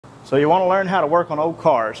So you want to learn how to work on old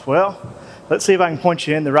cars. Well, let's see if I can point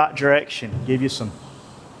you in the right direction, give you some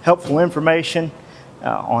helpful information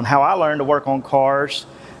on how I learned to work on cars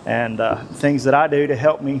and things that I do to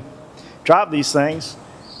help me drive these things.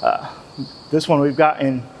 This one we've got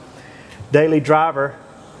in daily driver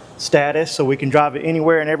status, so we can drive it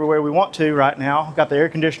anywhere and everywhere we want to right now. Got the air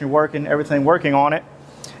conditioner working, everything working on it.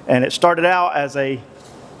 And it started out as a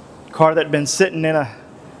car that had been sitting in a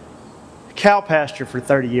cow pasture for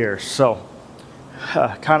 30 years. So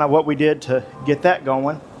kind of what we did to get that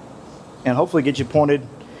going and hopefully get you pointed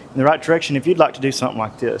in the right direction if you'd like to do something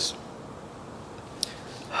like this.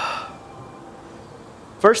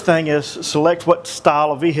 First thing is select what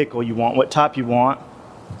style of vehicle you want, what type you want.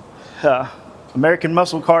 American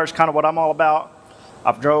muscle car is kind of what I'm all about.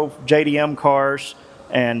 I've drove JDM cars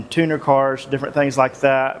and tuner cars, different things like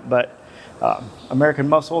that, but American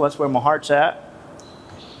muscle, that's where my heart's at.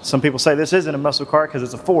 Some people say this isn't a muscle car because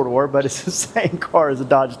it's a four-door, but it's the same car as a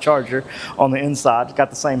Dodge Charger on the inside. It's got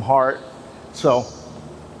the same heart. So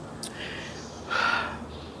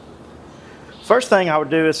first thing I would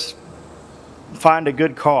do is find a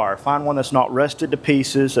good car. Find one that's not rusted to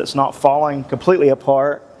pieces, that's not falling completely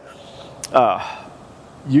apart.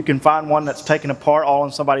 You can find one that's taken apart all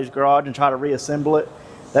in somebody's garage and try to reassemble it.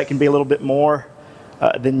 That can be a little bit more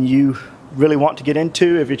than you really want to get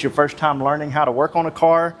into if it's your first time learning how to work on a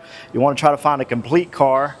car. You want to try to find a complete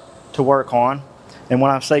car to work on. And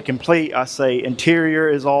when I say complete, I say interior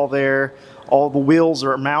is all there, all the wheels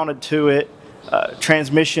are mounted to it,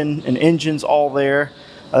 transmission and engine's all there.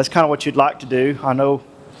 That's kind of what you'd like to do. I know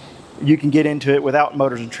you can get into it without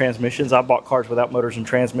motors and transmissions. I bought cars without motors and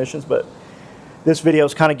transmissions, but this video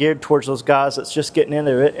is kind of geared towards those guys that's just getting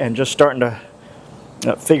into it and just starting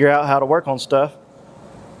to figure out how to work on stuff.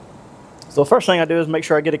 So the first thing I do is make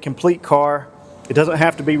sure I get a complete car. It doesn't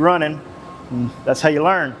have to be running. That's how you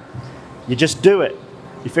learn. You just do it.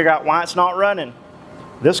 You figure out why it's not running.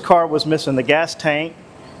 This car was missing the gas tank,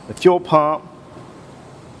 the fuel pump,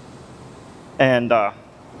 and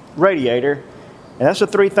radiator. And that's the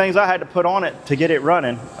three things I had to put on it to get it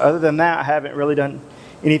running. Other than that, I haven't really done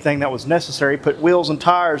anything that was necessary. Put wheels and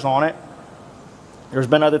tires on it. There's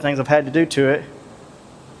been other things I've had to do to it.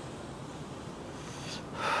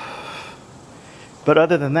 But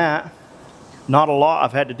other than that, not a lot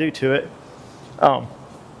I've had to do to it. The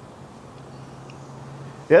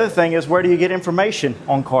other thing is, where do you get information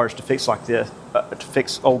on cars to fix like this, to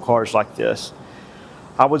fix old cars like this?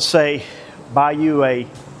 I would say buy you a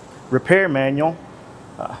repair manual.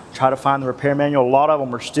 Try to find the repair manual. A lot of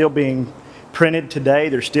them are still being printed today.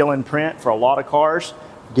 They're still in print for a lot of cars.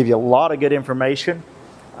 Give you a lot of good information.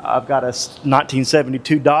 I've got a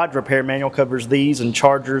 1972 Dodge repair manual, covers these and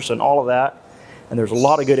Chargers and all of that. And there's a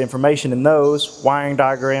lot of good information in those, wiring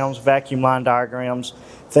diagrams, vacuum line diagrams,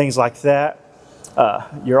 things like that.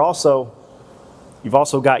 You've also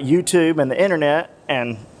got YouTube and the internet,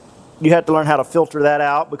 and you have to learn how to filter that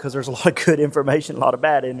out because there's a lot of good information, a lot of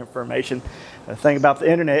bad information. The thing about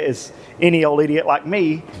the internet is any old idiot like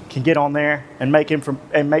me can get on there and make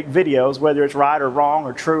videos, whether it's right or wrong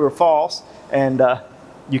or true or false, and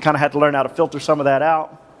you kind of have to learn how to filter some of that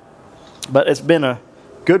out. But it's been a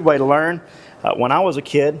good way to learn. When I was a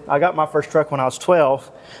kid, I got my first truck when I was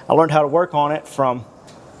 12. I learned how to work on it from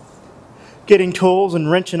getting tools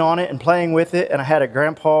and wrenching on it and playing with it. And I had a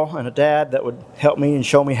grandpa and a dad that would help me and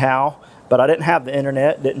show me how. But I didn't have the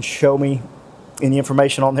internet, didn't show me any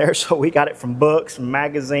information on there. So we got it from books and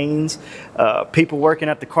magazines, people working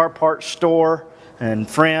at the car parts store, and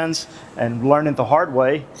friends, and learning the hard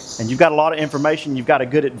way. And you've got a lot of information. You've got a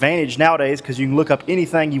good advantage nowadays because you can look up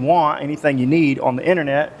anything you want, anything you need on the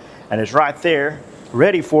internet, and it's right there,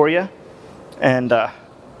 ready for you. And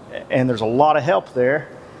there's a lot of help there.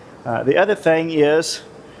 The other thing is,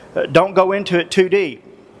 don't go into it too deep.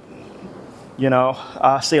 You know,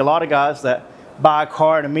 I see a lot of guys that buy a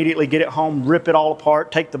car and immediately get it home, rip it all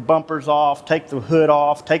apart, take the bumpers off, take the hood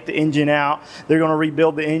off, take the engine out. They're going to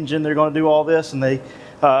rebuild the engine. They're going to do all this, and they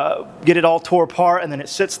get it all tore apart, and then it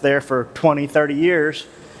sits there for 20, 30 years,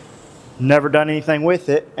 never done anything with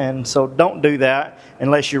it. And so don't do that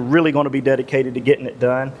unless you're really going to be dedicated to getting it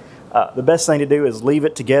done. The best thing to do is leave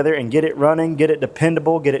it together and get it running, get it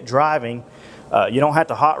dependable, get it driving. You don't have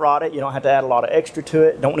to hot rod it. You don't have to add a lot of extra to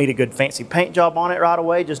it. Don't need a good fancy paint job on it right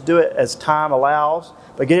away. Just do it as time allows.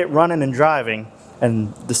 But get it running and driving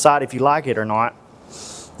and decide if you like it or not.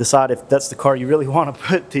 Decide if that's the car you really want to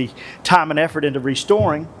put the time and effort into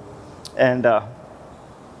restoring, and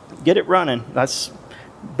get it running. That's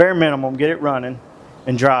bare minimum. Get it running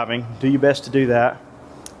and driving. Do your best to do that.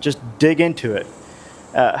 Just dig into it.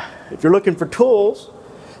 If you're looking for tools,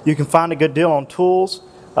 you can find a good deal on tools.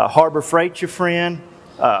 Harbor Freight your friend.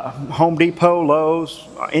 Home Depot, Lowe's,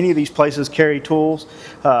 any of these places carry tools.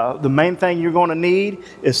 The main thing you're going to need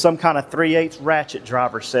is some kind of 3/8 ratchet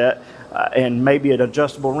driver set and maybe an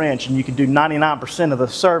adjustable wrench. And you can do 99% of the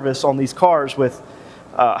service on these cars with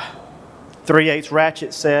 3/8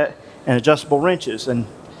 ratchet set and adjustable wrenches. And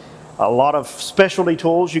a lot of specialty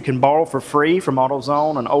tools you can borrow for free from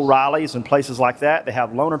AutoZone and O'Reilly's and places like that. They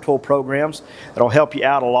have loaner tool programs that'll help you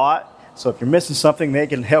out a lot. So if you're missing something, they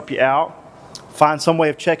can help you out. Find some way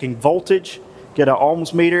of checking voltage, get an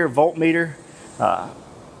ohms meter, voltmeter,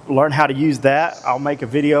 learn how to use that. I'll make a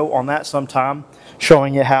video on that sometime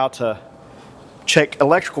showing you how to check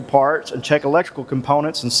electrical parts and check electrical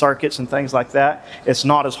components and circuits and things like that. It's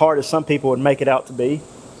not as hard as some people would make it out to be.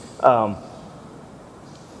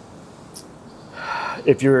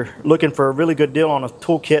 If you're looking for a really good deal on a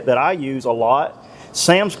toolkit that I use a lot,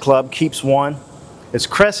 Sam's Club keeps one. It's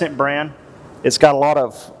Crescent brand. It's got a lot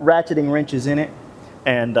of ratcheting wrenches in it,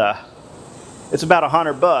 and it's about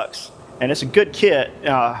 $100, and it's a good kit.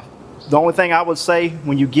 The only thing I would say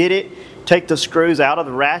when you get it, take the screws out of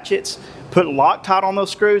the ratchets, put Loctite on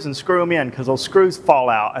those screws and screw them in, because those screws fall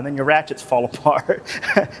out and then your ratchets fall apart.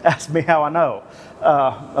 Ask me how I know.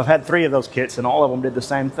 I've had 3 of those kits and all of them did the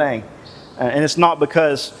same thing. And it's not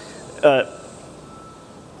because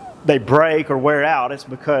they break or wear out. It's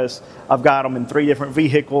because I've got them in 3 different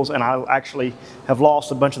vehicles, and I actually have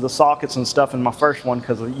lost a bunch of the sockets and stuff in my first one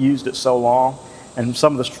because I used it so long, and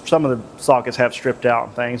some of the sockets have stripped out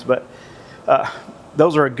and things. But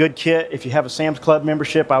those are a good kit. If you have a Sam's Club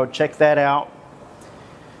membership, I would check that out.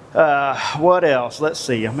 What else? Let's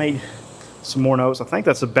see. I made some more notes. I think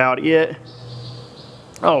that's about it.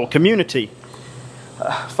 Oh, community.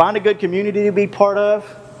 Find a good community to be part of.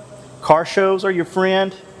 Car shows are your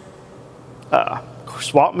friend.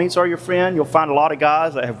 Swap meets are your friend. You'll find a lot of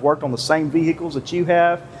guys that have worked on the same vehicles that you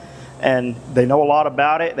have, and they know a lot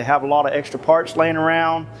about it. They have a lot of extra parts laying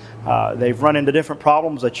around. They've run into different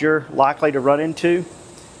problems that you're likely to run into,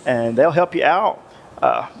 and they'll help you out.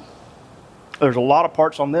 There's a lot of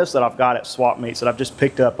parts on this that I've got at swap meets that I've just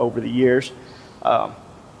picked up over the years.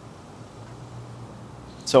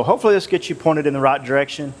 So hopefully this gets you pointed in the right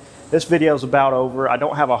direction. This video is about over. I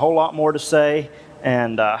don't have a whole lot more to say,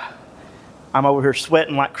 and I'm over here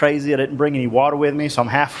sweating like crazy. I didn't bring any water with me, so I'm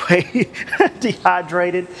halfway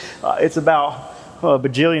dehydrated. It's about a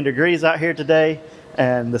bajillion degrees out here today,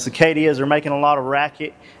 and the cicadas are making a lot of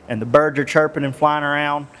racket, and the birds are chirping and flying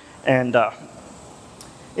around. And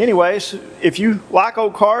anyways, if you like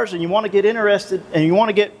old cars and you want to get interested and you want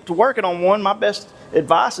to get to working on one, my best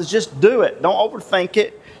advice is just do it. Don't overthink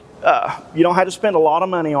it. You don't have to spend a lot of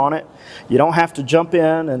money on it. You don't have to jump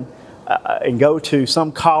in and go to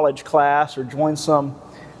some college class or join some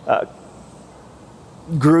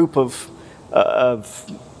group of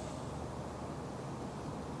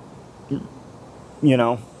you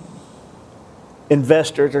know,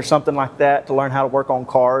 investors or something like that to learn how to work on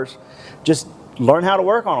cars. Just learn how to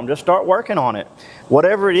work on them. Just start working on it.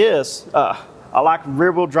 Whatever it is. I like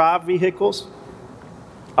rear-wheel drive vehicles.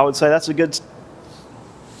 I would say that's a good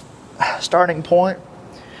starting point.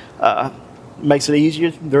 Makes it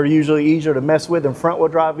easier. They're usually easier to mess with than front-wheel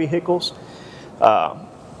drive vehicles.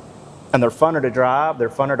 And they're funner to drive. They're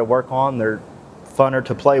funner to work on. They're funner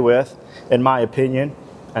to play with, in my opinion.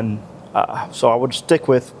 And so I would stick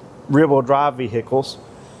with rear-wheel drive vehicles.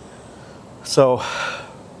 So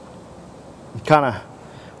I'm kind of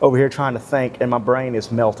over here trying to think, and my brain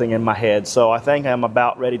is melting in my head. So I think I'm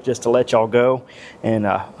about ready just to let y'all go. And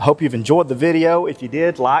hope you've enjoyed the video. If you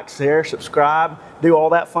did, like, share, subscribe, do all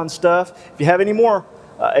that fun stuff. If you have any more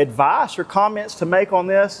advice or comments to make on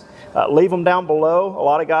this, leave them down below. A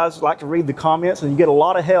lot of guys like to read the comments, and you get a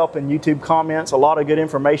lot of help in YouTube comments, a lot of good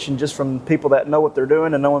information just from people that know what they're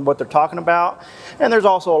doing and knowing what they're talking about. And there's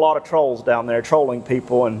also a lot of trolls down there trolling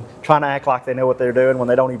people and trying to act like they know what they're doing when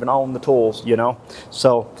they don't even own the tools, you know.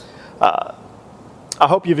 So I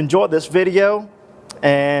hope you've enjoyed this video,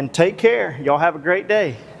 and take care. Y'all have a great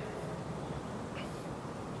day.